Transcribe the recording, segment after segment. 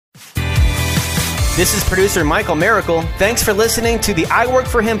This is producer Michael Miracle. Thanks for listening to the I Work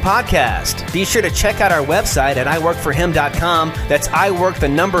For Him podcast. Be sure to check out our website at iworkforhim.com. That's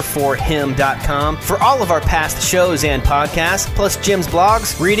iwork4him.com for all of our past shows and podcasts, plus Jim's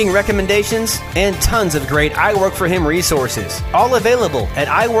blogs, reading recommendations, and tons of great I Work For Him resources. All available at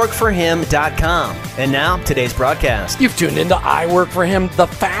iworkforhim.com. And now, today's broadcast. You've tuned into I Work For Him, the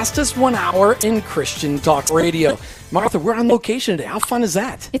fastest 1 hour in Christian talk radio. Martha, we're on location today. How fun is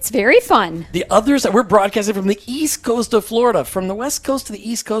that? It's very fun. The others, we're broadcasting from the east coast of Florida. From the west coast to the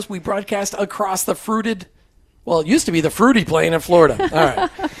east coast, we broadcast across the fruited, well, it used to be the Fruity Plain in Florida. All right.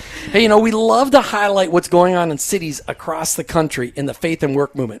 Hey, we love to highlight what's going on in cities across the country in the faith and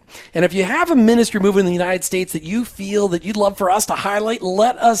work movement. And if you have a ministry movement in the United States that you feel that you'd love for us to highlight,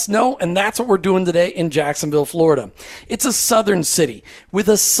 let us know. And that's what we're doing today in Jacksonville, Florida. It's a southern city with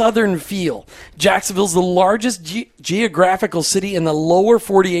a southern feel. Jacksonville's the largest geographical city in the lower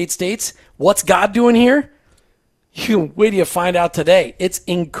 48 states. What's God doing here? Wait till you find out today. It's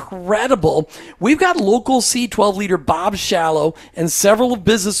incredible. We've got local C12 leader Bob Shallow and several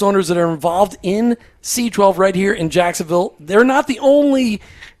business owners that are involved in C12 right here in Jacksonville. They're not the only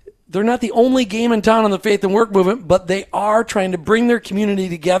game in town on the faith and work movement, but they are trying to bring their community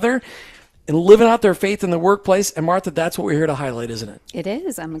together and living out their faith in the workplace. And Martha, that's what we're here to highlight, isn't it? It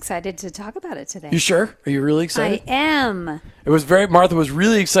is. I'm excited to talk about it today. You sure? Are you really excited? I am. Martha was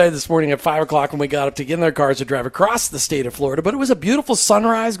really excited this morning at 5 o'clock when we got up to get in their cars to drive across the state of Florida. But it was a beautiful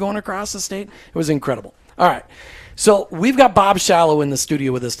sunrise going across the state. It was incredible. All right. So we've got Bob Shallow in the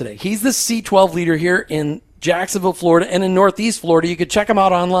studio with us today. He's the C12 leader here in Jacksonville, Florida, and in Northeast Florida. You could check him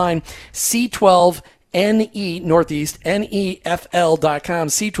out online, C12 Northeast, NEFL.com,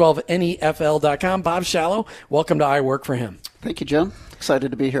 C12NEFL.com. Bob Shallow, welcome to I Work For Him. Thank you, Jim.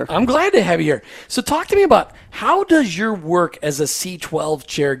 Excited to be here. I'm glad to have you here. So talk to me about how does your work as a C12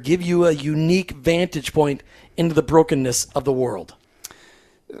 chair give you a unique vantage point into the brokenness of the world?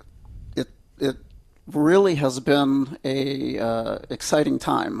 It really has been a exciting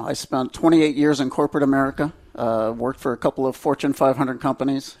time. I spent 28 years in corporate America. Worked for a couple of Fortune 500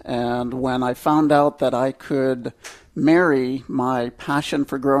 companies, and when I found out that I could marry my passion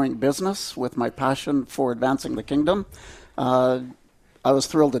for growing business with my passion for advancing the kingdom, I was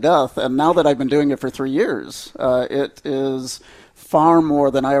thrilled to death. And now that I've been doing it for 3 years, it is far more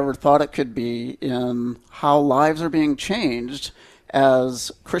than I ever thought it could be in how lives are being changed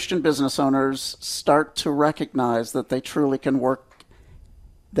as Christian business owners start to recognize that they truly can work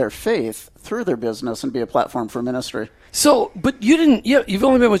their faith through their business and be a platform for ministry. So, but you didn't, you've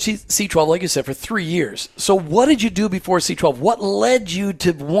only been with C12, like you said, for 3 years. So what did you do before C12? What led you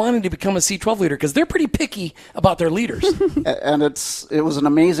to wanting to become a C12 leader? Because they're pretty picky about their leaders. And it was an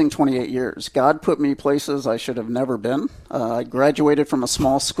amazing 28 years. God put me places I should have never been. I graduated from a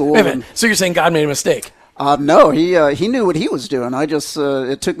small school. Wait a minute. So you're saying God made a mistake? No, he knew what he was doing.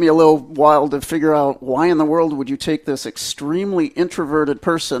 It took me a little while to figure out why in the world would you take this extremely introverted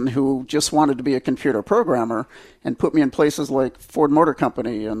person who just wanted to be a computer programmer and put me in places like Ford Motor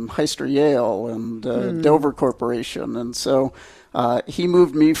Company and Heister Yale and Dover Corporation. And so he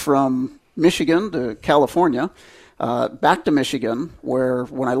moved me from Michigan to California, back to Michigan, where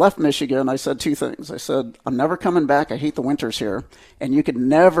when I left Michigan, I said two things. I said, I'm never coming back. I hate the winters here. And you could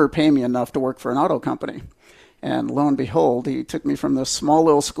never pay me enough to work for an auto company. And lo and behold, he took me from this small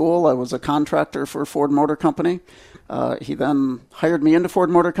little school. I was a contractor for Ford Motor Company. He then hired me into Ford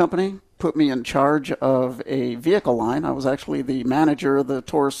Motor Company, put me in charge of a vehicle line. I was actually the manager of the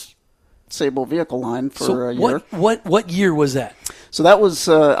Taurus Sable vehicle line for a year. What year was that? So that was,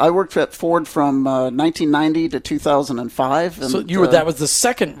 I worked at Ford from 1990 to 2005. And, so that was the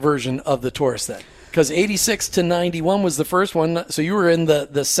second version of the Taurus then? Because 86 to 91 was the first one, so you were in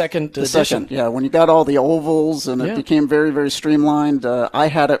the second edition. Yeah, when you got all the ovals and it became very, very streamlined. I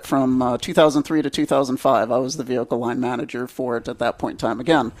had it from 2003 to 2005. I was the vehicle line manager for it at that point in time.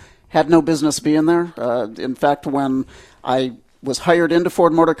 Again, had no business being there. In fact, when I was hired into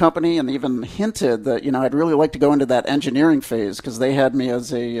Ford Motor Company and even hinted that, I'd really like to go into that engineering phase because they had me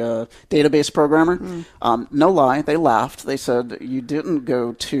as a database programmer. No lie, they laughed. They said, you didn't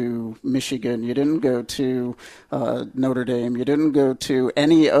go to Michigan, you didn't go to Notre Dame, you didn't go to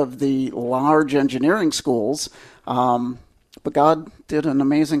any of the large engineering schools. But God did an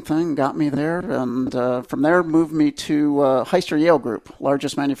amazing thing, got me there, and from there moved me to Heister Yale Group,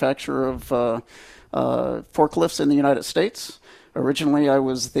 largest manufacturer of forklifts in the United States. Originally, I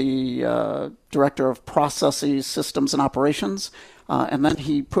was the director of processes, systems, and operations. And then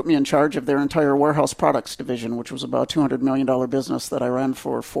he put me in charge of their entire warehouse products division, which was about a $200 million business that I ran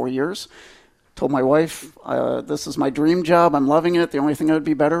for 4 years. told my wife, this is my dream job. I'm loving it. The only thing that would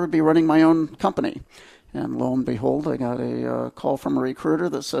be better would be running my own company. And lo and behold, I got a call from a recruiter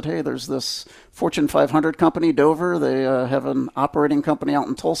that said, hey, there's this Fortune 500 company, Dover. They have an operating company out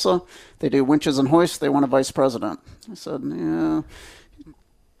in Tulsa. They do winches and hoists. They want a vice president. I said, yeah,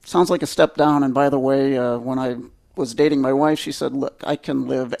 sounds like a step down. And by the way, when I was dating my wife, she said, look, I can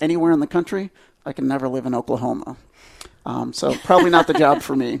live anywhere in the country. I can never live in Oklahoma. So probably not the job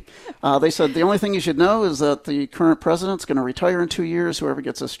for me. They said, the only thing you should know is that the current president's going to retire in 2 years. Whoever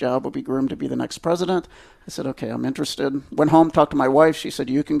gets this job will be groomed to be the next president. I said, okay, I'm interested. Went home, talked to my wife. She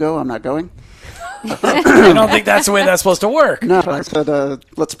said, you can go. I'm not going. I don't think that's the way that's supposed to work. No, I said,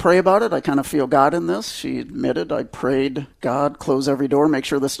 let's pray about it. I kind of feel God in this. She admitted. I prayed, God, close every door, make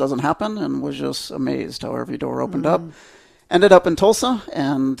sure this doesn't happen, and was just amazed how every door opened up. Ended up in Tulsa,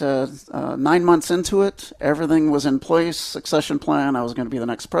 and 9 months into it, everything was in place, succession plan. I was going to be the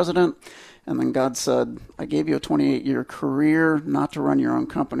next president. And then God said, I gave you a 28-year career, not to run your own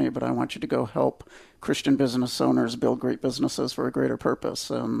company, but I want you to go help Christian business owners build great businesses for a greater purpose.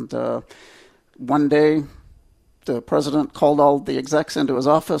 And one day, the president called all the execs into his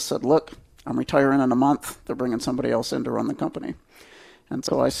office, said, look, I'm retiring in a month. They're bringing somebody else in to run the company. And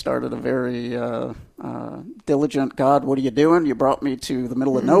so I started a very diligent, God, what are you doing? You brought me to the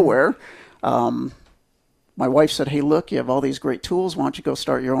middle of nowhere. My wife said, hey, look, you have all these great tools. Why don't you go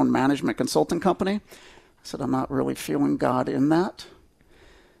start your own management consulting company? I said, I'm not really feeling God in that.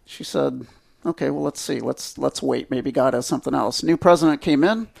 She said, okay, well, let's see. Let's wait. Maybe God has something else. New president came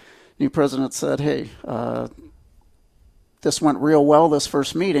in. New president said, hey, this went real well, this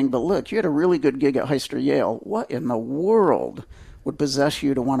first meeting, but look, you had a really good gig at Heister Yale. What in the world would possess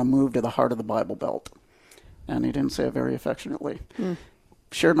you to want to move to the heart of the Bible Belt? And he didn't say it very affectionately.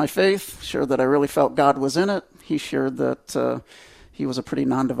 Shared my faith, shared that I really felt God was in it. He shared that he was a pretty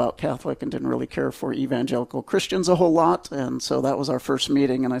non-devout Catholic and didn't really care for evangelical Christians a whole lot. And so that was our first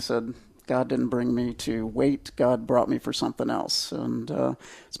meeting, and I said, God didn't bring me to wait. God brought me for something else. And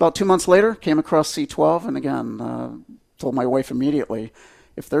it's about 2 months later, came across C12, and again, told my wife immediately,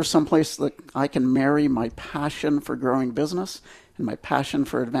 if there's some place that I can marry my passion for growing business and my passion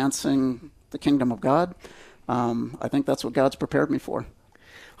for advancing the kingdom of God, I think that's what God's prepared me for.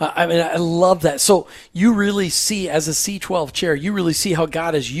 I mean, I love that. So you really see, as a C12 chair, you really see how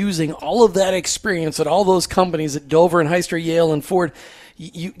God is using all of that experience at all those companies at Dover and Heister, Yale, and Ford.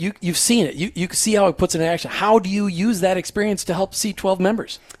 You've seen it. You can see how it puts it in action. How do you use that experience to help C12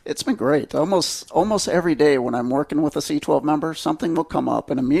 members? It's been great. Almost every day when I'm working with a C12 member, something will come up,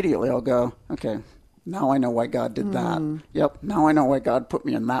 and immediately I'll go, okay, now I know why God did that. Yep, now I know why God put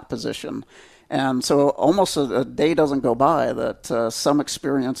me in that position. And so almost a day doesn't go by that some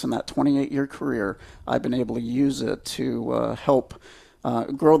experience in that 28-year career, I've been able to use it to help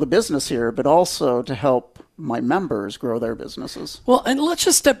grow the business here, but also to help my members grow their businesses. Well, and let's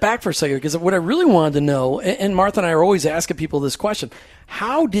just step back for a second, because what I really wanted to know, and Martha and I are always asking people this question,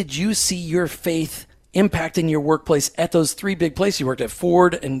 how did you see your faith impacting your workplace at those three big places you worked at,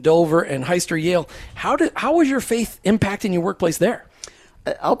 Ford and Dover and Heister Yale? How was your faith impacting your workplace there?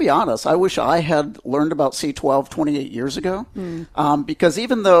 I'll be honest, I wish I had learned about C12 28 years ago, because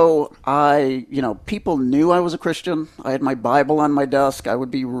even though people knew I was a Christian, I had my Bible on my desk, I would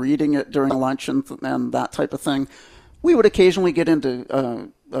be reading it during lunch and that type of thing. We would occasionally get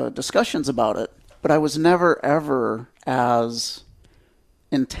into discussions about it, but I was never, ever as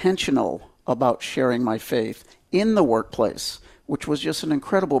intentional about sharing my faith in the workplace, which was just an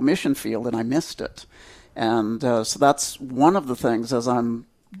incredible mission field, and I missed it. And so that's one of the things, as I'm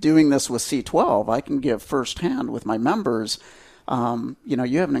doing this with C12, I can give firsthand with my members, you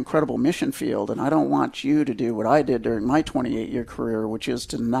have an incredible mission field, and I don't want you to do what I did during my 28-year career, which is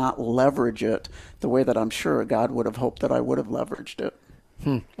to not leverage it the way that I'm sure God would have hoped that I would have leveraged it.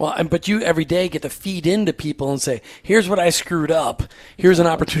 Well, but you every day get to feed into people and say, here's what I screwed up. Here's an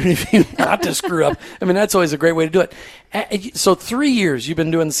opportunity for you not to screw up. I mean, that's always a great way to do it. So 3 years you've been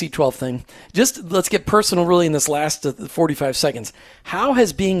doing the C12 thing. Just let's get personal really in this last 45 seconds. How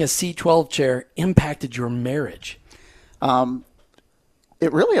has being a C12 chair impacted your marriage?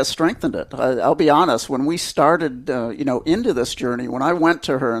 It really has strengthened it. I'll be honest, when we started, into this journey, when I went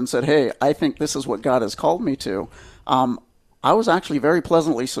to her and said, hey, I think this is what God has called me to, I was actually very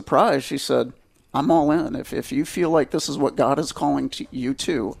pleasantly surprised. She said, I'm all in. If you feel like this is what God is calling to you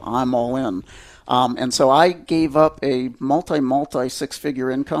to, I'm all in. And so I gave up a multi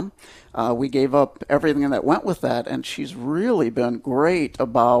six-figure income. We gave up everything that went with that, and she's really been great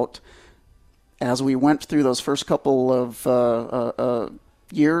about, as we went through those first couple of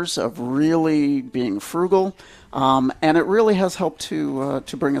years of really being frugal, and it really has helped to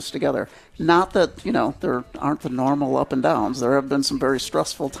bring us together. Not that, there aren't the normal up and downs. There have been some very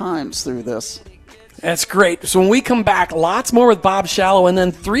stressful times through this. That's great. So when we come back, lots more with Bob Shallow, and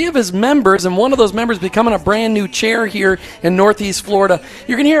then 3 of his members, and one of those members becoming a brand new chair here in Northeast Florida.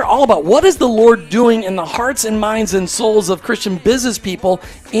 You're going to hear all about what is the Lord doing in the hearts and minds and souls of Christian business people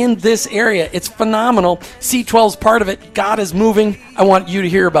in this area. It's phenomenal. C12's part of it. God is moving. I want you to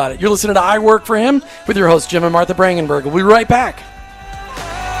hear about it. You're listening to I Work for Him with your hosts, Jim and Martha Brangenberg. We'll be right back.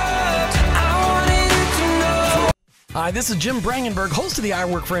 Hi, this is Jim Brangenberg, host of the I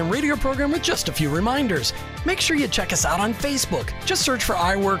Work for Him radio program with just a few reminders. Make sure you check us out on Facebook. Just search for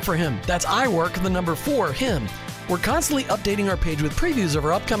I Work for Him. That's I Work, the number 4, Him. We're constantly updating our page with previews of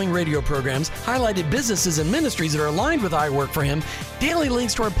our upcoming radio programs, highlighted businesses and ministries that are aligned with I Work for Him, daily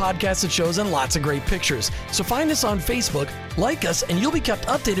links to our podcasts and shows, and lots of great pictures. So find us on Facebook, like us, and you'll be kept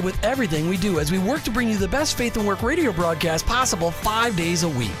updated with everything we do as we work to bring you the best faith and work radio broadcast possible 5 days a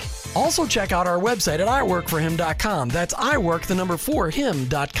week. Also check out our website at iworkforhim.com. That's iwork, the number 4,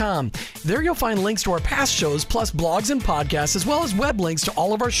 him.com. There you'll find links to our past shows, plus blogs and podcasts, as well as web links to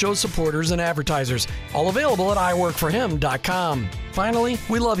all of our show supporters and advertisers. All available at iworkforhim.com. Finally,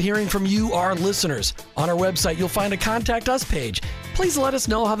 we love hearing from you, our listeners. On our website, you'll find a Contact Us page. Please let us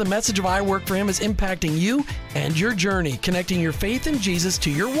know how the message of I Work for Him is impacting you and your journey, connecting your faith in Jesus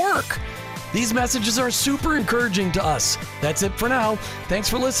to your work. These messages are super encouraging to us. That's it for now. Thanks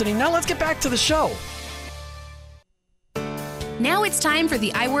for listening. Now let's get back to the show. Now it's time for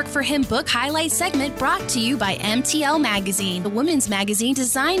the I Work for Him book highlight segment, brought to you by MTL Magazine, the women's magazine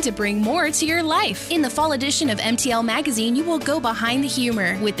designed to bring more to your life. In the fall edition of MTL Magazine, you will go behind the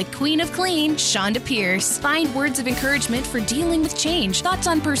humor with the Queen of Clean, Shonda Pierce. Find words of encouragement for dealing with change, thoughts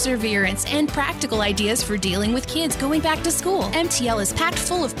on perseverance, and practical ideas for dealing with kids going back to school. MTL is packed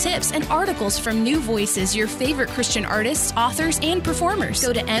full of tips and articles from new voices, your favorite Christian artists, authors, and performers.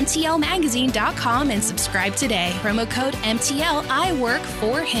 Go to mtlmagazine.com and subscribe today. Promo code MTL. I Work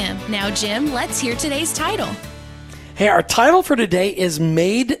for Him. Now, Jim, let's hear today's title. Hey, our title for today is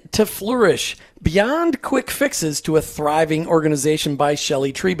Made to Flourish, Beyond Quick Fixes to a Thriving Organization by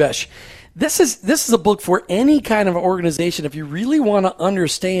Shelley Trebesh. This is a book for any kind of organization if you really want to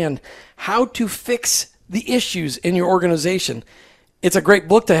understand how to fix the issues in your organization. It's a great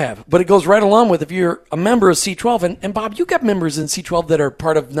book to have, but it goes right along with if you're a member of C12. And Bob, you got members in C12 that are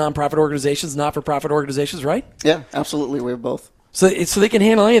part of nonprofit organizations, not-for-profit organizations, right? Yeah, absolutely. We have both. So they can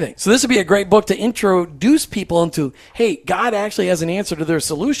handle anything. So this would be a great book to introduce people into, hey, God actually has an answer to their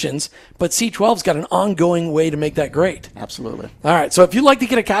solutions, but C12's got an ongoing way to make that great. Absolutely. All right, so if you'd like to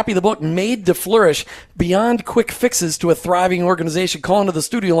get a copy of the book, Made to Flourish, Beyond Quick Fixes to a Thriving Organization, call into the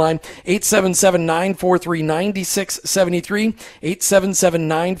studio line, 877-943-9673,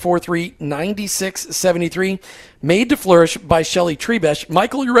 877-943-9673. Made to Flourish by Shelley Trebesh.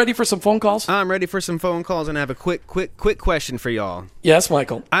 Michael, you ready for some phone calls? I'm ready for some phone calls, and I have a quick question for y'all. Yes,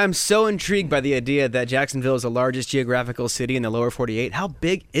 Michael. I'm so intrigued by the idea that Jacksonville is the largest geographical city in the lower 48. How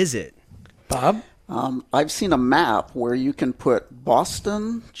big is it? Bob? I've seen a map where you can put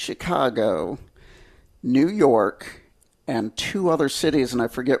Boston, Chicago, New York, and 2 other cities, and I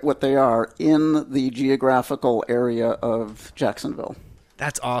forget what they are, in the geographical area of Jacksonville.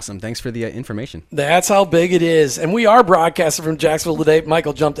 That's awesome. Thanks for the information. That's how big it is. And we are broadcasting from Jacksonville today.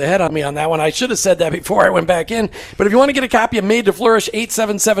 Michael jumped ahead on me on that one. I should have said that before I went back in. But if you want to get a copy of Made to Flourish,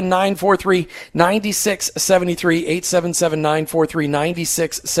 877-943-9673,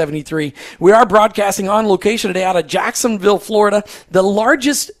 877-943-9673. We are broadcasting on location today out of Jacksonville, Florida, the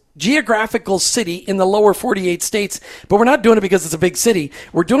largest geographical city in the lower 48 states, but we're not doing it because it's a big city.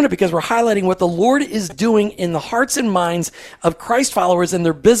 We're doing it because we're highlighting what the Lord is doing in the hearts and minds of Christ followers and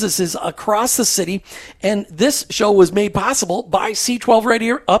their businesses across the city. And this show was made possible by C12 right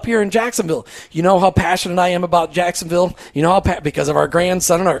here up here in Jacksonville. You know how passionate I am about Jacksonville. You know how because of our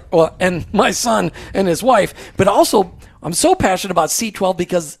grandson and my son and his wife, but also I'm so passionate about C12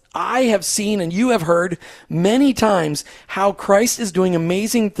 because I have seen and you have heard many times how Christ is doing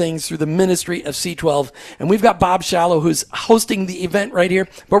amazing things through the ministry of C12. And we've got Bob Shallow who's hosting the event right here.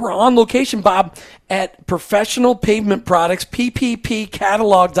 But we're on location, Bob, at Professional Pavement Products,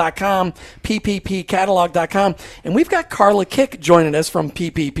 pppcatalog.com, pppcatalog.com. And we've got Carla Kick joining us from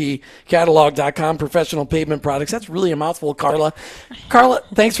pppcatalog.com, Professional Pavement Products. That's really a mouthful, Carla. Carla,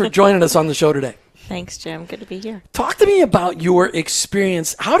 thanks for joining us on the show today. Thanks, Jim. Good to be here. Talk to me about your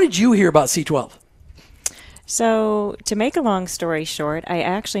experience. How did you hear about C12? So, to make a long story short, I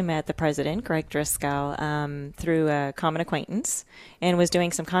actually met the president, Greg Driscoll, through a common acquaintance and was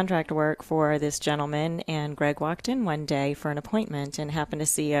doing some contract work for this gentleman. And Greg walked in one day for an appointment and happened to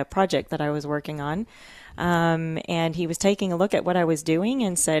see a project that I was working on. And he was taking a look at what I was doing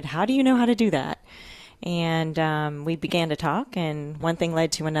and said, "How do you know how to do that?" And we began to talk, and one thing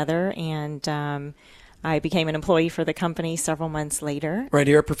led to another. And I became an employee for the company several months later. Right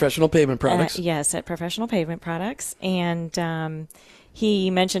here at Professional Pavement Products. Yes, at Professional Pavement Products. And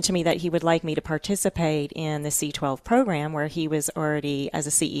he mentioned to me that he would like me to participate in the C12 program, where he was already, as a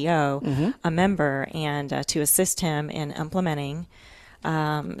CEO, a member, and to assist him in implementing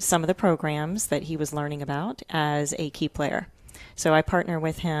some of the programs that he was learning about as a key player. So I partner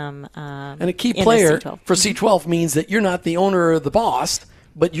with him. And a key player for C12 means that you're not the owner or the boss,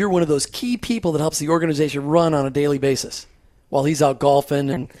 but you're one of those key people that helps the organization run on a daily basis while he's out golfing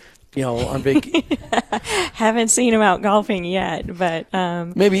and, on vacation. Haven't seen him out golfing yet, but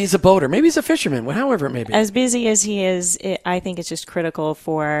maybe he's a boater, maybe he's a fisherman, however it may be. As busy as he is, I think it's just critical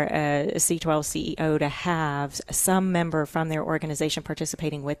for a C12 CEO to have some member from their organization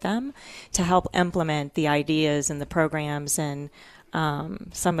participating with them to help implement the ideas and the programs and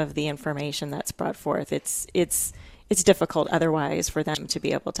some of the information that's brought forth. It's difficult otherwise for them to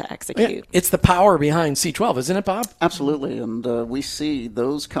be able to execute. Yeah, it's the power behind C12, isn't it, Bob? Absolutely, and we see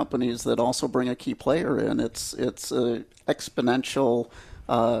those companies that also bring a key player in. It's an exponential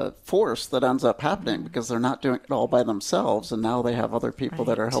force that ends up happening because they're not doing it all by themselves, and now they have other people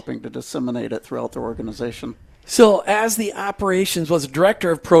that are helping to disseminate it throughout their organization. So as the director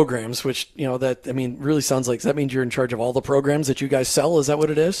of programs, which, really sounds like, that means you're in charge of all the programs that you guys sell? Is that what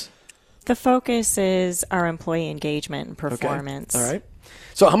it is? The focus is our employee engagement and performance. Okay. All right.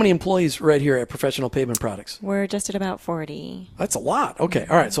 So how many employees right here at Professional Pavement Products? We're just at about 40. That's a lot. Okay.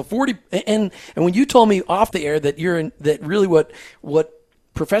 All right. So 40. And when you told me off the air that that really what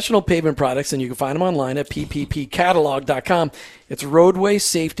Professional Pavement Products, and you can find them online at pppcatalog.com, it's roadway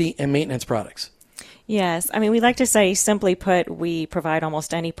safety and maintenance products. Yes. I mean, we like to say, simply put, we provide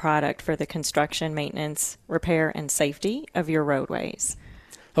almost any product for the construction, maintenance, repair, and safety of your roadways.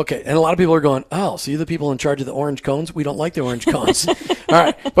 Okay, and a lot of people are going, oh, so you're the people in charge of the orange cones? We don't like the orange cones. All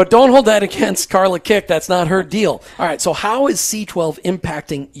right, but don't hold that against Carla Kick. That's not her deal. All right, so how is C12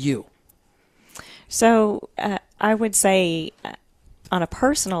 impacting you? So I would say on a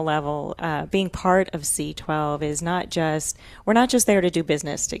personal level, being part of C12 is we're not just there to do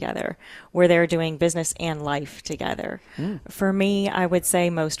business together. We're there doing business and life together. For me, I would say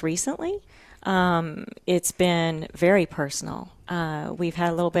most recently, it's been very personal. We've had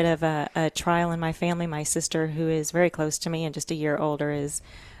a little bit of a trial in my family. My sister, who is very close to me and just a year older,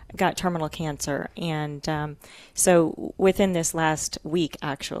 got terminal cancer. And so within this last week,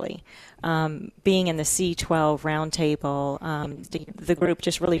 actually, being in the C12 roundtable, the group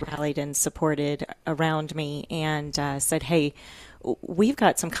just really rallied and supported around me and said, hey, we've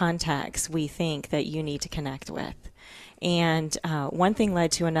got some contacts we think that you need to connect with. And one thing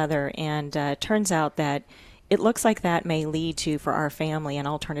led to another, and turns out that it looks like that may lead to, for our family, an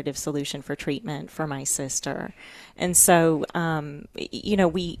alternative solution for treatment for my sister. And so,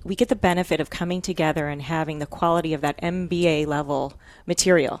 we get the benefit of coming together and having the quality of that MBA level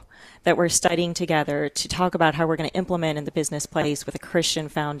material that we're studying together to talk about how we're going to implement in the business place with a Christian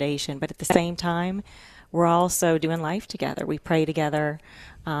foundation. But at the same time, we're also doing life together. We pray together.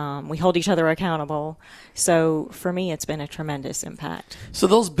 We hold each other accountable. So for me, it's been a tremendous impact. So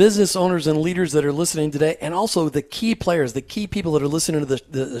those business owners and leaders that are listening today, and also the key players, the key people that are listening to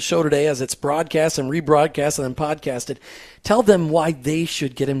the show today as it's broadcast and rebroadcast and then podcasted, tell them why they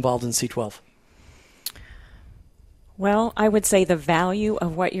should get involved in C12. Well, I would say the value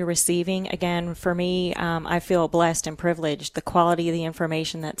of what you're receiving. Again, for me, I feel blessed and privileged. The quality of the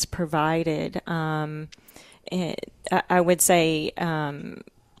information that's provided. I would say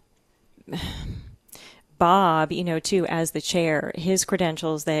Bob, too, as the chair, his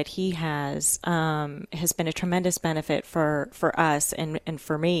credentials that he has been a tremendous benefit for us and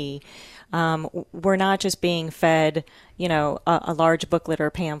for me. We're not just being fed, a large booklet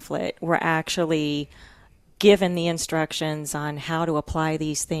or pamphlet. We're actually given the instructions on how to apply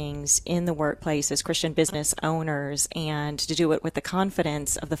these things in the workplace as Christian business owners and to do it with the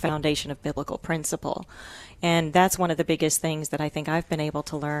confidence of the foundation of biblical principle. And that's one of the biggest things that I think I've been able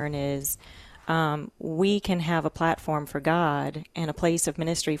to learn is we can have a platform for God and a place of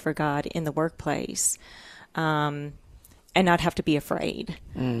ministry for God in the workplace and not have to be afraid.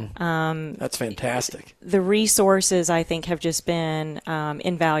 That's fantastic. The resources, I think, have just been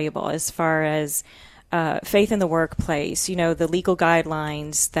invaluable as far as faith in the workplace, the legal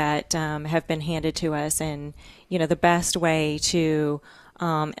guidelines that have been handed to us, and the best way to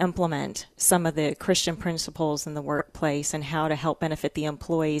implement some of the Christian principles in the workplace and how to help benefit the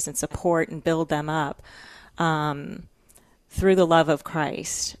employees and support and build them up through the love of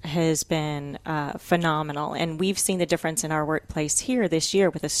Christ has been phenomenal. And we've seen the difference in our workplace here this year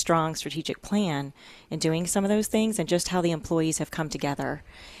with a strong strategic plan in doing some of those things, and just how the employees have come together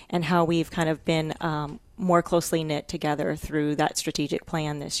and how we've kind of been more closely knit together through that strategic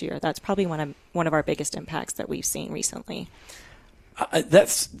plan this year. That's probably one of our biggest impacts that we've seen recently.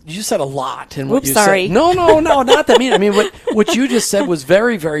 You said a lot in what Oops, you sorry. said. No, not that mean. I mean, what you just said was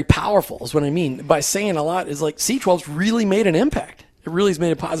very, very powerful. Is what I mean by saying a lot. Is like C12's really made an impact. It really has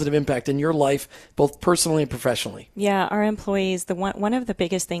made a positive impact in your life, both personally and professionally. Yeah, our employees. One of the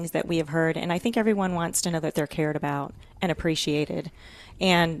biggest things that we have heard, and I think everyone wants to know that they're cared about and appreciated,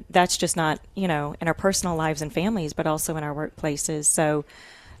 and that's just not in our personal lives and families, but also in our workplaces. So.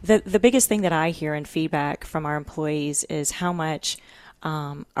 The biggest thing that I hear in feedback from our employees is how much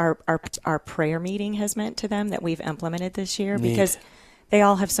our prayer meeting has meant to them that we've implemented this year. Neat. Because they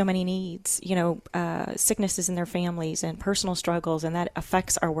all have so many needs, sicknesses in their families and personal struggles, and that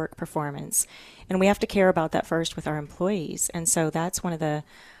affects our work performance. And we have to care about that first with our employees. And so that's one of the,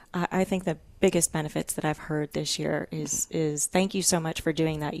 I think the biggest benefits that I've heard this year is thank you so much for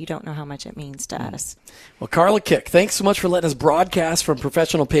doing that. You don't know how much it means to us. Well, Carla Kick, thanks so much for letting us broadcast from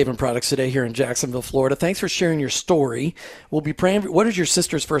Professional Pavement Products today here in Jacksonville, Florida. Thanks for sharing your story. We'll be praying. What is your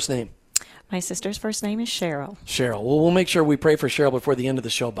sister's first name? My sister's first name is Cheryl. Cheryl. Well, we'll make sure we pray for Cheryl before the end of the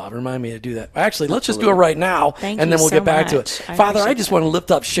show, Bob. Remind me to do that. Actually, let's just do it right now, and then we'll get back to it. Father, I just want to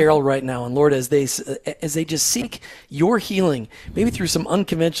lift up Cheryl right now. And Lord, as they just seek your healing, maybe through some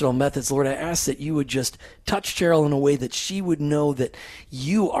unconventional methods, Lord, I ask that you would just touch Cheryl in a way that she would know that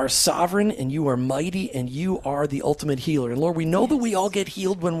you are sovereign and you are mighty and you are the ultimate healer. And Lord, we know that we all get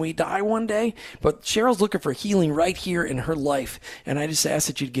healed when we die one day, but Cheryl's looking for healing right here in her life. And I just ask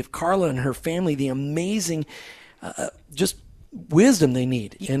that you'd give Carla and her family the amazing just wisdom they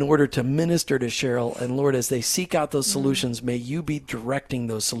need in order to minister to Cheryl. And Lord, as they seek out those solutions, may you be directing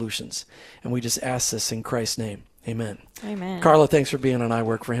those solutions. And we just ask this in Christ's name. Amen. Amen. Carla, thanks for being on I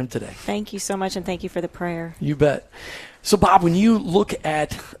Work for Him today. Thank you so much, and thank you for the prayer. You bet. So, Bob, when you look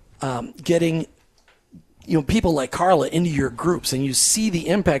at getting people like Carla into your groups and you see the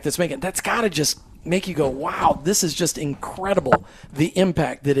impact that's making, that's got to just make you go, wow, this is just incredible, the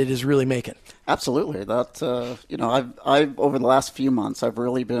impact that it is really making. Absolutely. That I've over the last few months, I've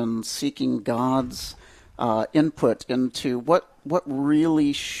really been seeking God's input into what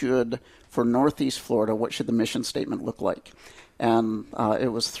really should, for Northeast Florida, what should the mission statement look like? And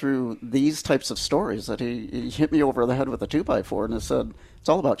it was through these types of stories that he hit me over the head with a 2x4 and he said, it's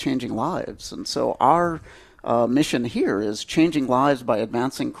all about changing lives. And so our mission here is changing lives by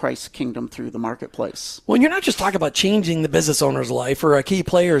advancing Christ's kingdom through the marketplace. Well, you're not just talking about changing the business owner's life or a key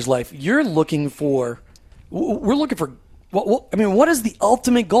player's life. We're looking for, what is the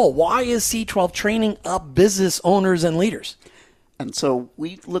ultimate goal? Why is C12 training up business owners and leaders? And so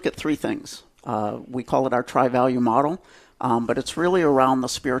we look at three things. We call it our tri-value model, but it's really around the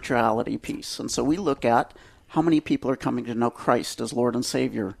spirituality piece. And so we look at how many people are coming to know Christ as Lord and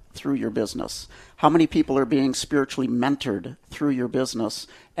Savior through your business? How many people are being spiritually mentored through your business?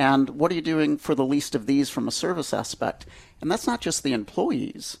 And what are you doing for the least of these from a service aspect? And that's not just the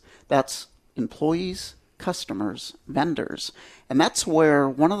employees. That's employees, customers, vendors. And that's where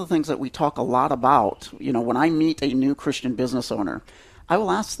one of the things that we talk a lot about, when I meet a new Christian business owner, I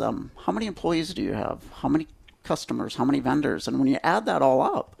will ask them, how many employees do you have? How many customers? How many vendors? And when you add that all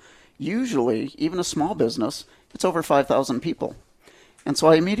up, usually, even a small business, it's over 5,000 people. And so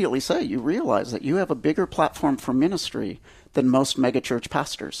I immediately say, you realize that you have a bigger platform for ministry than most megachurch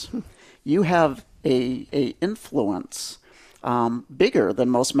pastors. You have a influence bigger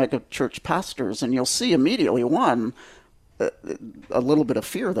than most megachurch pastors, and you'll see immediately, a little bit of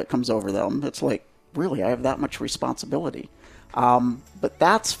fear that comes over them. It's like, really, I have that much responsibility. But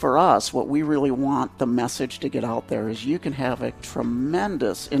that's, for us, what we really want the message to get out there is you can have a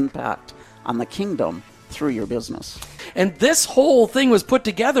tremendous impact on the kingdom through your business. And this whole thing was put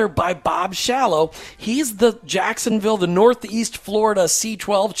together by Bob Shallow. He's the Jacksonville, the Northeast Florida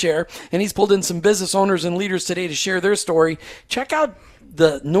C12 chair, and he's pulled in some business owners and leaders today to share their story. Check out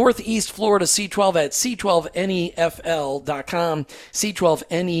the Northeast Florida C12 at C12NEFL.com,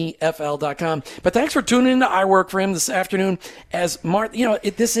 C12NEFL.com. But thanks for tuning in to I Work for Him this afternoon. As Martha,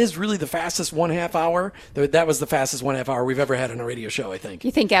 this is really the fastest 1/2 hour. That was the fastest 1/2 hour we've ever had on a radio show, I think.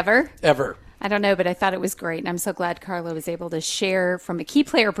 You think ever? Ever. I don't know, but I thought it was great. And I'm so glad Carla was able to share from a key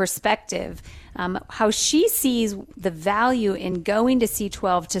player perspective how she sees the value in going to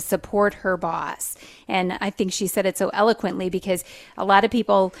C12 to support her boss. And I think she said it so eloquently because a lot of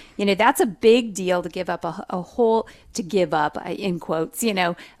people, that's a big deal to give up in quotes,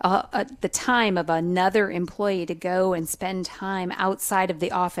 the time of another employee to go and spend time outside of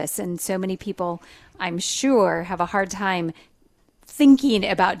the office. And so many people, I'm sure, have a hard time thinking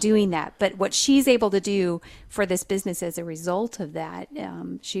about doing that. But what she's able to do for this business as a result of that,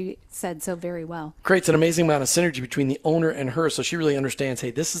 she said so very well. Creates an amazing amount of synergy between the owner and her, so she really understands, hey,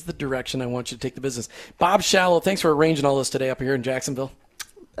 this is the direction I want you to take the business. Bob Shallow, thanks for arranging all this today up here in Jacksonville.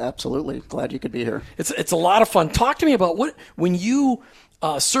 Absolutely. Glad you could be here. It's a lot of fun. Talk to me about when you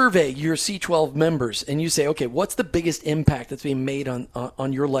survey your C12 members and you say, okay, what's the biggest impact that's being made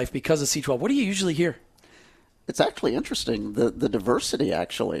on your life because of C12? What do you usually hear? It's actually interesting, the diversity,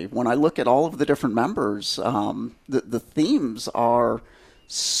 actually. When I look at all of the different members, the themes are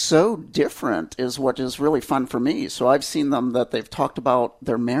so different is what is really fun for me. So I've seen them that they've talked about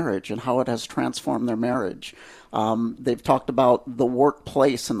their marriage and how it has transformed their marriage. They've talked about the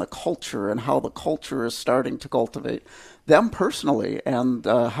workplace and the culture and how the culture is starting to cultivate them personally and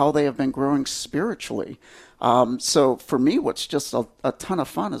how they have been growing spiritually. So for me, what's just a ton of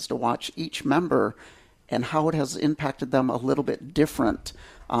fun is to watch each member and how it has impacted them a little bit different,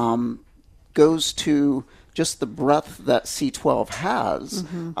 goes to just the breadth that C12 has.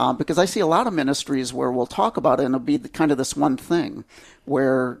 Because I see a lot of ministries where we'll talk about it and it'll be kind of this one thing,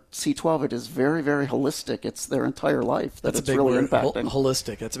 where C12, it is very, very holistic. It's their entire life that it's really impacting.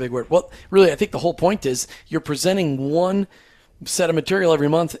 Holistic, that's a big word. Well, really, I think the whole point is you're presenting one set of material every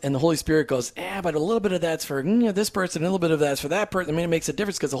month, and the Holy Spirit goes, but a little bit of that's for this person, a little bit of that's for that person. I mean, it makes a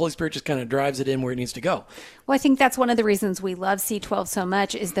difference because the Holy Spirit just kind of drives it in where it needs to go. Well, I think that's one of the reasons we love C12 so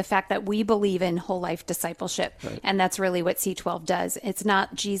much is the fact that we believe in whole life discipleship. Right. And that's really what C12 does. It's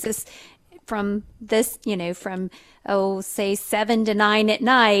not Jesus from this, say 7 to 9 at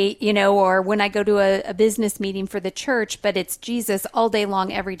night, or when I go to a business meeting for the church, but it's Jesus all day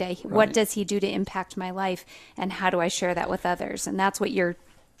long, every day. Right. What does he do to impact my life? And how do I share that with others? And that's what you're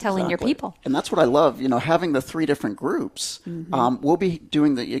telling your people. And that's what I love, having the 3 different groups. We'll be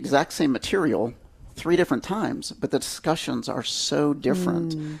doing the exact same material 3 different times, but the discussions are so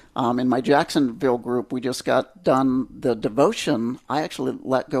different. In my Jacksonville group, we just got done the devotion. I actually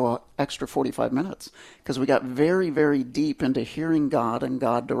let go an extra 45 minutes because we got very, very deep into hearing God and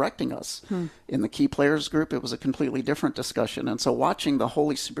God directing us. In the key players group, it was a completely different discussion. And so watching the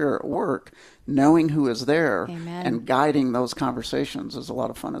Holy Spirit work, knowing who is there, Amen, and guiding those conversations is a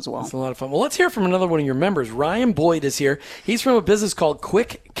lot of fun as well. It's a lot of fun. Well, let's hear from another one of your members. Ryan Boyd is here. He's from a business called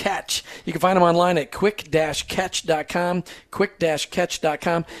Quick Catch. You can find him online at quick-catch.com,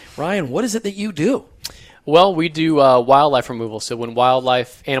 quick-catch.com. Ryan, what is it that you do? Well, we do wildlife removal. So when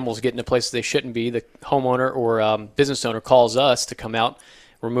wildlife animals get into places they shouldn't be, the homeowner or business owner calls us to come out,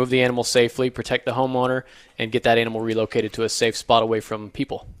 remove the animal safely, protect the homeowner, and get that animal relocated to a safe spot away from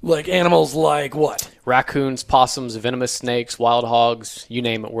people. Like animals like what? Raccoons, possums, venomous snakes, wild hogs, you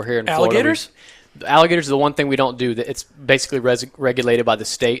name it. We're here in Florida. Alligators? Alligators are the one thing we don't do. It's basically regulated by the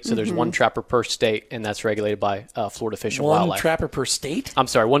state, so there's one trapper per state, and that's regulated by Florida Fish and Wildlife. One trapper per state? I'm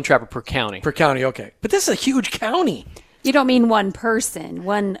sorry, one trapper per county. Per county, okay. But this is a huge county. You don't mean one person,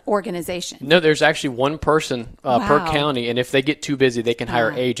 one organization. No, there's actually one person per county, and if they get too busy, they can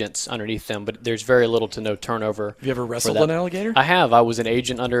hire agents underneath them, but there's very little to no turnover. Have you ever wrestled an alligator? I have. I was an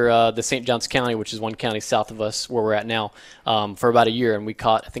agent under the St. Johns County, which is one county south of us where we're at now, for about a year, and we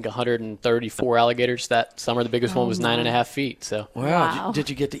caught, I think, 134 alligators that summer. The biggest one was 9.5 feet. So. Wow. Did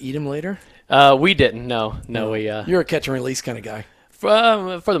you get to eat them later? We didn't, no. You're a catch and release kind of guy.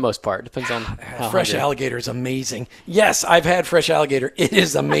 For the most part. Depends on how fresh alligator is amazing. Yes, I've had fresh alligator. It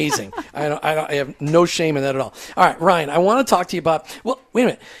is amazing. I have no shame in that at all. All right, Ryan, I want to talk to you about, well, wait a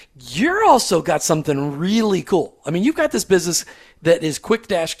minute. You're also got something really cool. I mean, you've got this business that is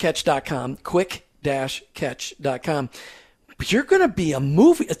quick-catch.com, quick-catch.com. But you're going to be a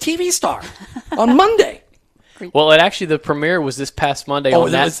TV star on Monday. Well, the premiere was this past Monday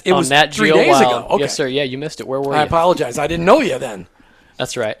on Nat 3 days ago. Okay. Yes, sir. Yeah, you missed it. Where were you? I apologize. I didn't know you then.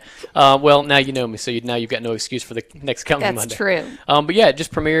 That's right. Well, now you know me, so now you've got no excuse for the next coming Monday. That's true. But yeah, it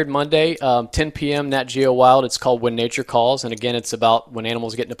just premiered Monday, 10 p.m. Nat Geo Wild. It's called When Nature Calls, and again, it's about when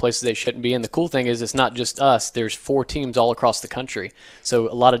animals get into places they shouldn't be. And the cool thing is, it's not just us. There's 4 teams all across the country, so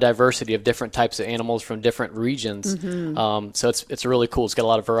a lot of diversity of different types of animals from different regions. So it's really cool. It's got a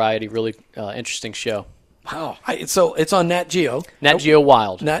lot of variety. Really interesting show. Wow. So it's on Nat Geo. Nat Geo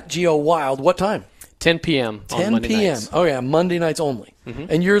Wild. Nat Geo Wild. What time? 10 p.m. on Monday nights. Oh, yeah, Monday nights only.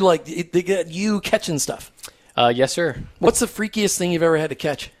 and you're like, they get you catching stuff. Yes, sir. What's the freakiest thing you've ever had to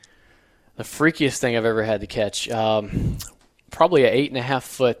catch? The freakiest thing I've ever had to catch, probably a 8.5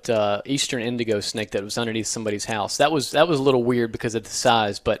 foot eastern indigo snake that was underneath somebody's house. That was a little weird because of the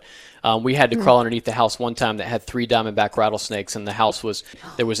size, but we had to crawl underneath the house one time that had 3 diamondback rattlesnakes, and the house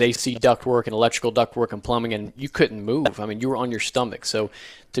there was AC ductwork and electrical ductwork and plumbing, and you couldn't move. I mean, you were on your stomach. So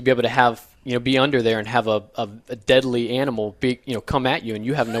to be able to have be under there and have a deadly animal come at you and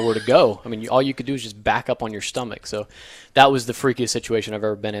you have nowhere to go. I mean, all you could do is just back up on your stomach. So that was the freakiest situation I've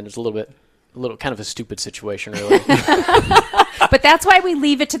ever been in. It was a little kind of a stupid situation, really. But that's why we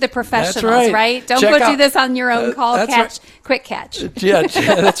leave it to the professionals, right? Don't do this on your own call. Quick catch. Yeah,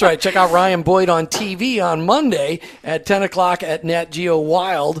 that's right. Check out Ryan Boyd on TV on Monday at 10 o'clock at Nat Geo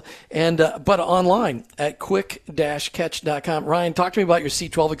Wild, but online at quick-catch.com. Ryan, talk to me about your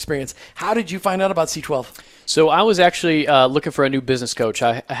C12 experience. How did you find out about C12? So I was actually looking for a new business coach.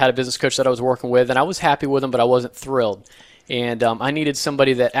 I had a business coach that I was working with, and I was happy with him, but I wasn't thrilled. And I needed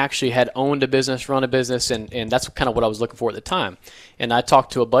somebody that actually had owned a business, run a business, and that's kind of what I was looking for at the time. And I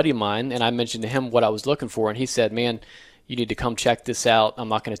talked to a buddy of mine, and I mentioned to him what I was looking for, and he said, man, you need to come check this out. I'm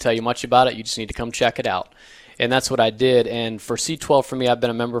not going to tell you much about it. You just need to come check it out. And that's what I did. And for C12, for me, I've been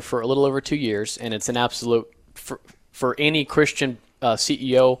a member for a little over 2 years, and it's an absolute, for any Christian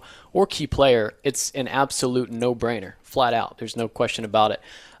CEO or key player, it's an absolute no-brainer, flat out. There's no question about it.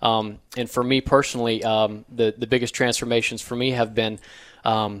 And for me personally, the biggest transformations for me have been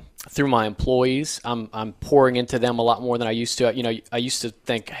through my employees. I'm pouring into them a lot more than I used to. I used to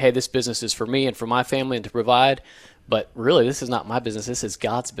think, hey, this business is for me and for my family and to provide. But really, this is not my business. This is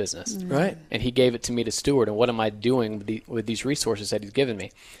God's business. Right. And he gave it to me to steward. And what am I doing with these resources that he's given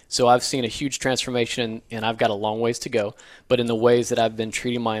me? So I've seen a huge transformation, and I've got a long ways to go. But in the ways that I've been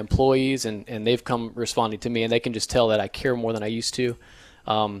treating my employees, and they've come responding to me, and they can just tell that I care more than I used to.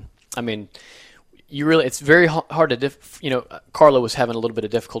 I mean, it's very hard to, Carla was having a little bit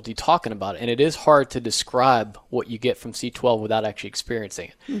of difficulty talking about it, and it is hard to describe what you get from C12 without actually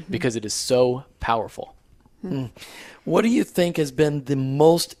experiencing it because it is so powerful. What do you think has been the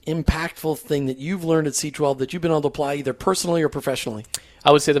most impactful thing that you've learned at C12 that you've been able to apply either personally or professionally?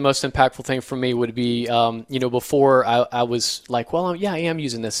 I would say the most impactful thing for me would be, before I was like, well, I am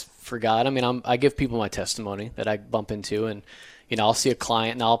using this for God. I mean, I give people my testimony that I bump into, and, I'll see a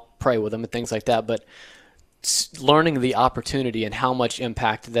client and I'll pray with them and things like that. But learning the opportunity and how much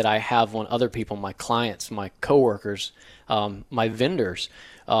impact that I have on other people, my clients, my coworkers, my vendors,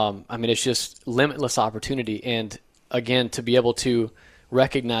 it's just limitless opportunity. And again, to be able to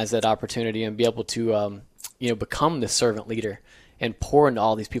recognize that opportunity and be able to, become this servant leader and pour into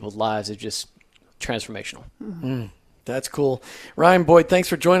all these people's lives is just transformational. That's cool. Ryan Boyd, thanks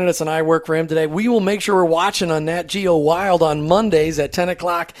for joining us on I Work For Him today. We will make sure we're watching on Nat Geo Wild on Mondays at 10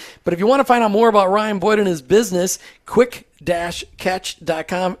 o'clock. But if you want to find out more about Ryan Boyd and his business,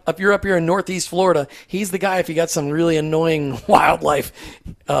 quick-catch.com. If you're up here in Northeast Florida, he's the guy if you got some really annoying wildlife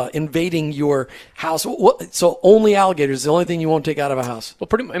invading your house. So only alligators is the only thing you won't take out of a house? Well,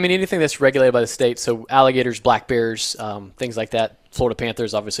 anything that's regulated by the state. So alligators, black bears, things like that. Florida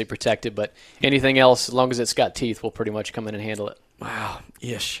Panthers obviously protected, but anything else, as long as it's got teeth, will pretty much come in and handle it. Wow.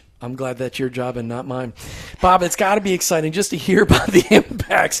 Ish. I'm glad that's your job and not mine. Bob, it's got to be exciting just to hear about the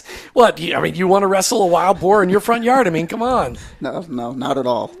impacts. What? You want to wrestle a wild boar in your front yard? Come on. No, not at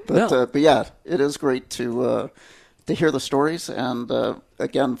all. But yeah, it is great to hear the stories. And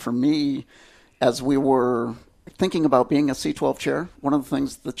again, for me, as we were thinking about being a C12 chair, one of the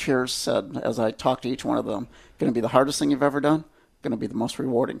things the chairs said as I talked to each one of them, going to be the hardest thing you've ever done, going to be the most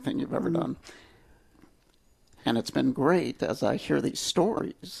rewarding thing you've ever done. And it's been great as I hear these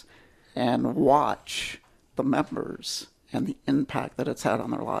stories and watch the members and the impact that it's had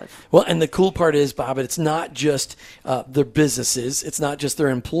on their life. Well, and the cool part is, Bob, it's not just their businesses, it's not just their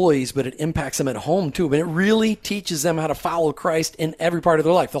employees, but it impacts them at home too. But it really teaches them how to follow Christ in every part of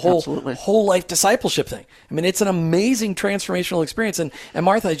their life, the whole life discipleship thing. It's an amazing transformational experience. And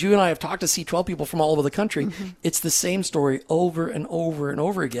Martha, as you and I have talked to C12 people from all over the country, it's the same story over and over and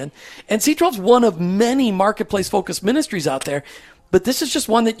over again. And C12 is one of many marketplace-focused ministries out there. But this is just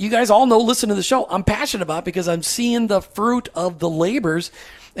one that you guys all know, listen to the show, I'm passionate about because I'm seeing the fruit of the labors.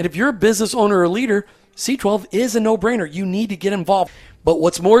 And if you're a business owner or leader, C12 is a no-brainer. You need to get involved. But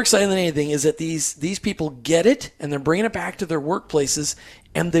what's more exciting than anything is that these people get it, and they're bringing it back to their workplaces,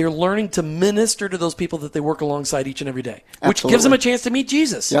 and they're learning to minister to those people that they work alongside each and every day, which gives them a chance to meet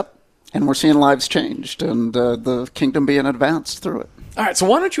Jesus. Yep. And we're seeing lives changed and the kingdom being advanced through it. All right, so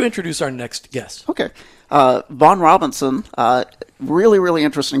why don't you introduce our next guest? Okay. Vaughn Robinson, really, really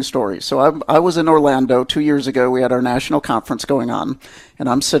interesting story. So I was in Orlando 2 years ago. We had our national conference going on, and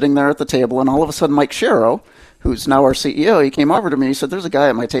I'm sitting there at the table, and all of a sudden Mike Sharrow, who's now our CEO, he came over to me. He said, "There's a guy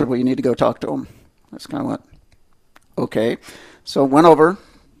at my table. You need to go talk to him." I just kind of went, okay. So went over.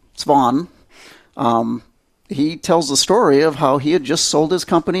 It's Vaughn. He tells the story of how he had just sold his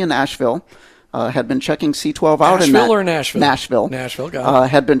company in Nashville, had been checking C12 out in Nashville or Nashville? Nashville. Nashville, got it.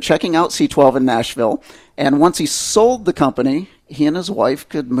 Had been checking out C12 in Nashville. And once he sold the company, he and his wife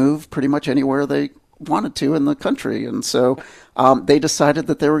could move pretty much anywhere they wanted to in the country. And so they decided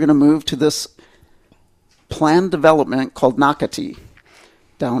that they were going to move to this planned development called Nocatee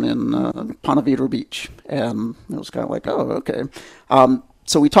down in Ponte Vedra Beach. And it was kind of like, oh, okay.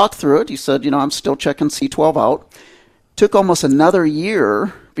 So we talked through it. He said, I'm still checking C12 out. Took almost another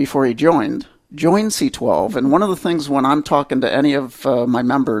year before he joined C12. And one of the things when I'm talking to any of my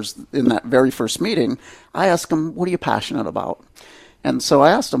members in that very first meeting, I ask them, what are you passionate about? And so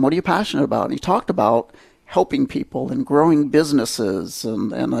I asked him, what are you passionate about? And he talked about helping people and growing businesses.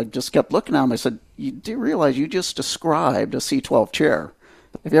 And I just kept looking at him. I said, you do realize you just described a C12 chair.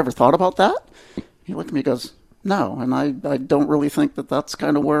 Have you ever thought about that? He looked at me and goes, no. And I don't really think that that's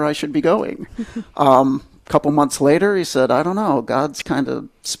kind of where I should be going. Couple months later, he said, I don't know, God's kind of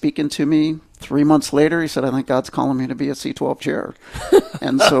speaking to me. 3 months later, he said, I think God's calling me to be a C12 chair.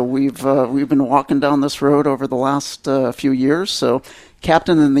 And so we've been walking down this road over the last few years. So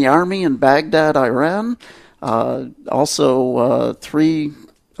captain in the Army in Baghdad, Iran. Also 3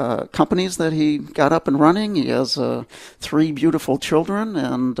 companies that he got up and running. He has 3 beautiful children,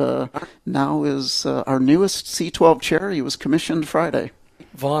 and now is our newest C12 chair. He was commissioned Friday.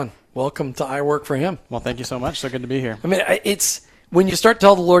 Vaughn, welcome to I Work for Him. Well, thank you so much. So good to be here. I mean, it's when you start to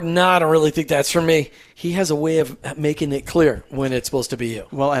tell the Lord, no, I don't really think that's for me, He has a way of making it clear when it's supposed to be you.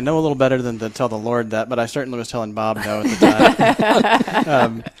 Well, I know a little better than to tell the Lord that, but I certainly was telling Bob no at the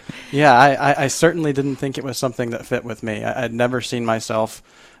time. I certainly didn't think it was something that fit with me. I'd never seen myself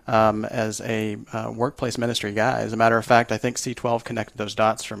as a workplace ministry guy. As a matter of fact, I think C12 connected those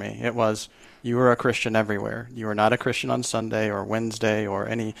dots for me. It was, you were a Christian everywhere. You were not a Christian on Sunday or Wednesday or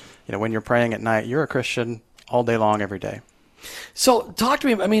any, when you're praying at night, you're a Christian all day long, every day. So talk to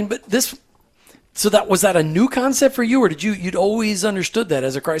me, I mean, but this, so was that a new concept for you, or you'd always understood that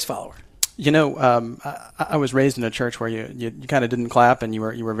as a Christ follower? I was raised in a church where you kind of didn't clap and you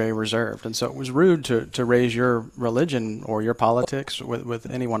were very reserved. And so it was rude to raise your religion or your politics with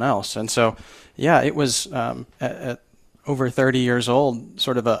anyone else. And so, it was at over 30 years old,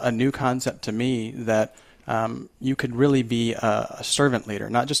 sort of a new concept to me that you could really be a servant leader,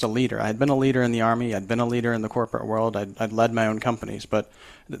 not just a leader. I had been a leader in the Army. I'd been a leader in the corporate world. I'd led my own companies. But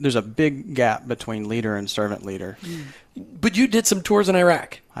there's a big gap between leader and servant leader. But you did some tours in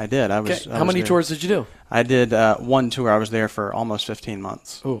Iraq. I did. How many tours did you do? I did one tour. I was there for almost 15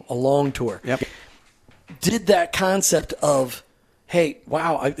 months. Oh, a long tour. Yep. Did that concept of, hey,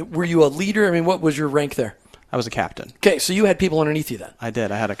 wow, were you a leader? I mean, what was your rank there? I was a captain. Okay, so you had people underneath you then? I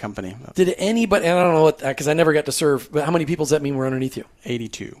did. I had a company. Did anybody, and I don't know what, because I never got to serve, but how many people does that mean were underneath you?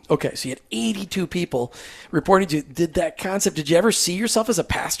 82. Okay, so you had 82 people reporting to you. Did you ever see yourself as a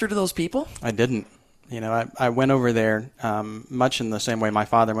pastor to those people? I didn't. I went over there much in the same way my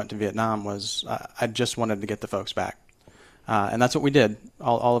father went to Vietnam. I just wanted to get the folks back. And that's what we did.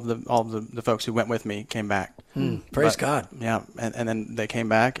 All of the folks who went with me came back. Praise God. Yeah, and then they came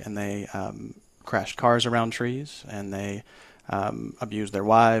back and they crashed cars around trees, and they abused their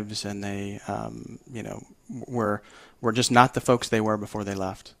wives, and they were just not the folks they were before they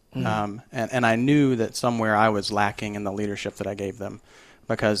left. And I knew that somewhere I was lacking in the leadership that I gave them,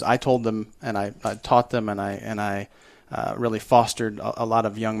 because I told them and I taught them and I really fostered a lot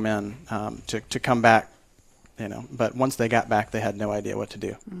of young men to come back. But once they got back, they had no idea what to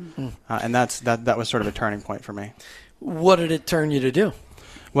do, and that was sort of a turning point for me. What did it turn you to do?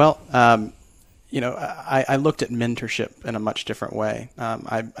 Well, I looked at mentorship in a much different way.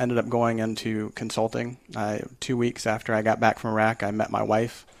 I ended up going into consulting. 2 weeks after I got back from Iraq, I met my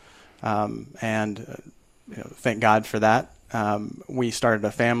wife, and thank God for that. We started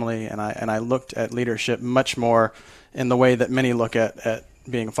a family, and I looked at leadership much more in the way that many look at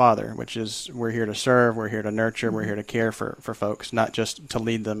being a father, which is we're here to serve, we're here to nurture, we're here to care for folks, not just to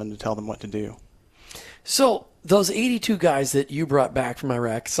lead them and to tell them what to do. So those 82 guys that you brought back from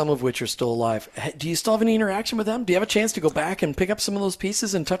Iraq, some of which are still alive, do you still have any interaction with them? Do you have a chance to go back and pick up some of those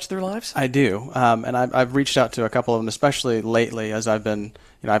pieces and touch their lives? I do, and I've reached out to a couple of them, especially lately as I've been,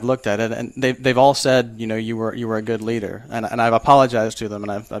 I've looked at it, and they've all said, you were a good leader, and I've apologized to them,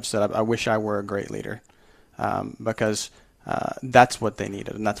 and I've said I wish I were a great leader, because that's what they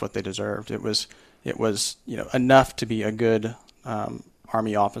needed and that's what they deserved. It was enough to be a good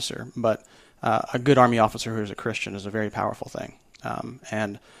Army officer, but a good Army officer who is a Christian is a very powerful thing.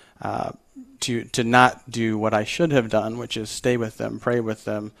 And to not do what I should have done, which is stay with them, pray with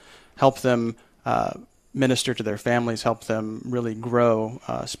them, help them minister to their families, help them really grow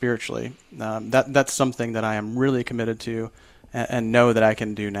spiritually. That's something that I am really committed to and know that I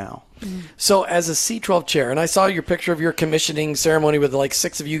can do now. So as a C12 chair, and I saw your picture of your commissioning ceremony with like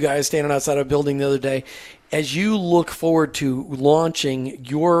 6 of you guys standing outside a building the other day, as you look forward to launching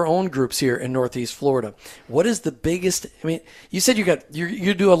your own groups here in Northeast Florida, what is the biggest, I mean, you said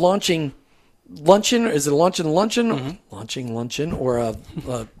you do a launching luncheon, is it a luncheon, launching luncheon, or a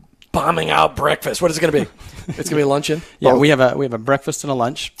bombing out breakfast? What is it going to be? It's going to be a luncheon? Yeah, we have a breakfast and a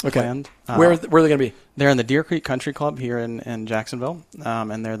lunch planned. Where are they going to be? They're in the Deer Creek Country Club here in Jacksonville,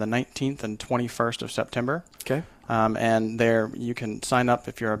 and they're the 19th and 21st of September. Okay. And there you can sign up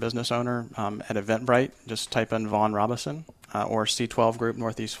if you're a business owner at Eventbrite. Just type in Vaughn Robison or C12 Group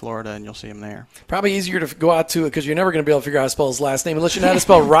Northeast Florida, and you'll see him there. Probably easier to go out to it because you're never going to be able to figure out how to spell his last name unless you know how to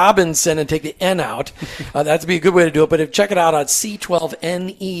spell Robinson and take the N out. That'd be a good way to do it. But check it out on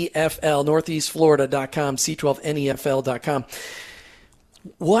C12NEFL, northeastflorida.com, C12NEFL.com.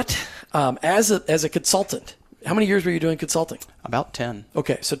 What, as a consultant, how many years were you doing consulting? About 10.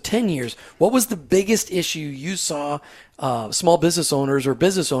 Okay, so 10 years. What was the biggest issue you saw small business owners or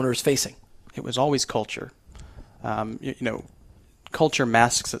business owners facing? It was always culture. Culture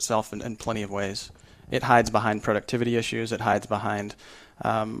masks itself in plenty of ways. It hides behind productivity issues. It hides behind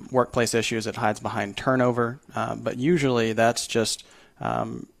workplace issues. It hides behind turnover. But usually that's just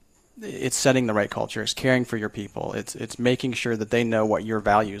it's setting the right culture. It's caring for your people. It's making sure that they know what your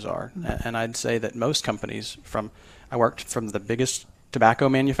values are. And I'd say that most companies, I worked from the biggest tobacco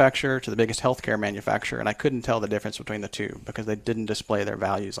manufacturer to the biggest healthcare manufacturer, and I couldn't tell the difference between the two because they didn't display their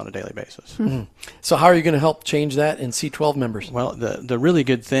values on a daily basis. Mm-hmm. So how are you going to help change that in C12 members? Well, the really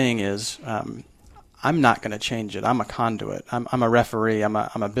good thing is I'm not going to change it. I'm a conduit. I'm a referee. I'm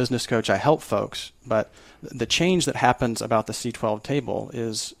a business coach. I help folks, but the change that happens about the C12 table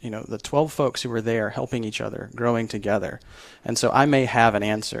is, the 12 folks who are there helping each other, growing together. And so I may have an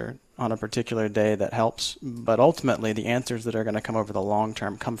answer on a particular day that helps, but ultimately the answers that are going to come over the long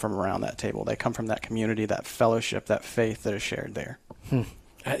term come from around that table. They come from that community, that fellowship, that faith that is shared there.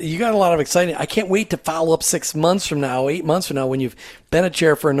 You got a lot of exciting. I can't wait to follow up 6 months from now, 8 months from now, when you've been a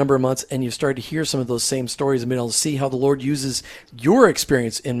chair for a number of months and you've started to hear some of those same stories and been able to see how the Lord uses your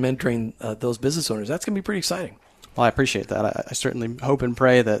experience in mentoring those business owners. That's going to be pretty exciting. Well, I appreciate that. I certainly hope and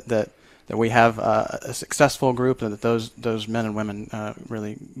pray that we have a successful group and that those men and women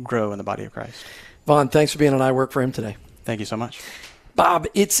really grow in the body of Christ. Vaughn, thanks for being on I Work for Him today. Thank you so much. Bob,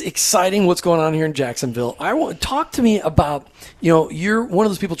 it's exciting what's going on here in Jacksonville. I want to talk to me about, you're one of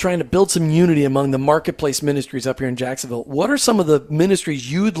those people trying to build some unity among the marketplace ministries up here in Jacksonville. What are some of the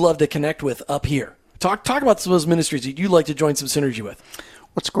ministries you'd love to connect with up here? Talk about some of those ministries that you'd like to join some synergy with.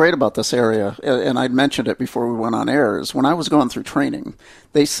 What's great about this area, and I mentioned it before we went on air, is when I was going through training,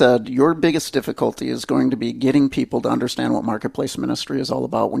 they said your biggest difficulty is going to be getting people to understand what marketplace ministry is all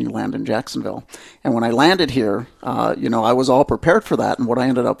about when you land in Jacksonville. And when I landed here, I was all prepared for that. And what I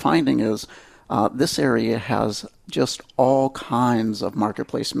ended up finding is this area has just all kinds of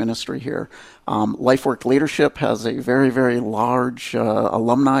marketplace ministry here. LifeWork Leadership has a very, very large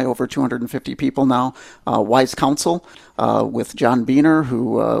alumni, over 250 people now. Wise Counsel with John Beener,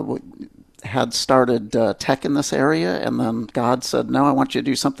 who had started tech in this area, and then God said, no, I want you to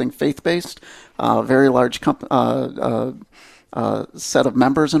do something faith-based. Very large set of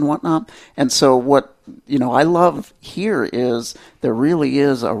members and whatnot. And so what I love here is there really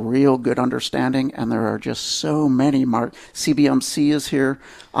is a real good understanding, and there are just so many. CBMC is here.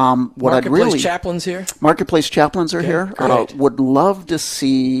 Marketplace chaplains here? Marketplace chaplains are here. Would love to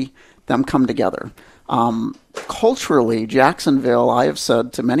see them come together. Culturally, Jacksonville, I have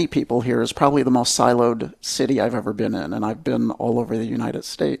said to many people here, is probably the most siloed city I've ever been in, and I've been all over the United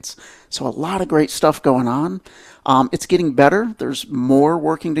States. So a lot of great stuff going on. It's getting better. There's more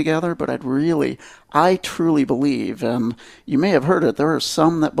working together, but I truly believe, and you may have heard it, there are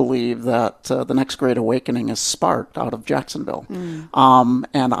some that believe that the next great awakening is sparked out of Jacksonville.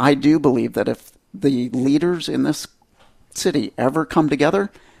 And I do believe that if the leaders in this city ever come together,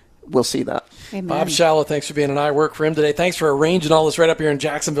 we'll see that. Amen. Bob Shallow, thanks for being an I Work for Him today. Thanks for arranging all this right up here in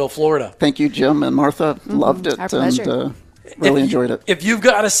Jacksonville, Florida. Thank you, Jim and Martha. Loved it. Our pleasure. And Really enjoyed it. If you've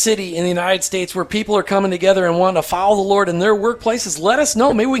got a city in the United States where people are coming together and wanting to follow the Lord in their workplaces, let us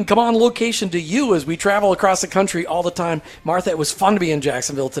know. Maybe we can come on location to you as we travel across the country all the time. Martha, it was fun to be in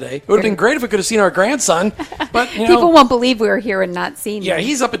Jacksonville today. It would have been great if we could have seen our grandson, but people won't believe we were here and not seen Yeah, him.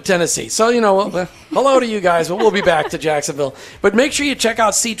 he's up in Tennessee. So, hello to you guys, but we'll be back to Jacksonville. But make sure you check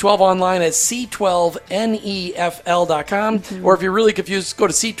out C12 online at C12NEFL.com, or if you're really confused, go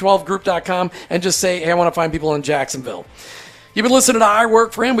to C12group.com and just say, hey, I want to find people in Jacksonville. You've been listening to I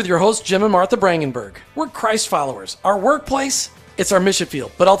Work for Him with your hosts, Jim and Martha Brangenberg. We're Christ followers. Our workplace, it's our mission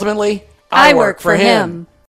field. But ultimately, I work for Him.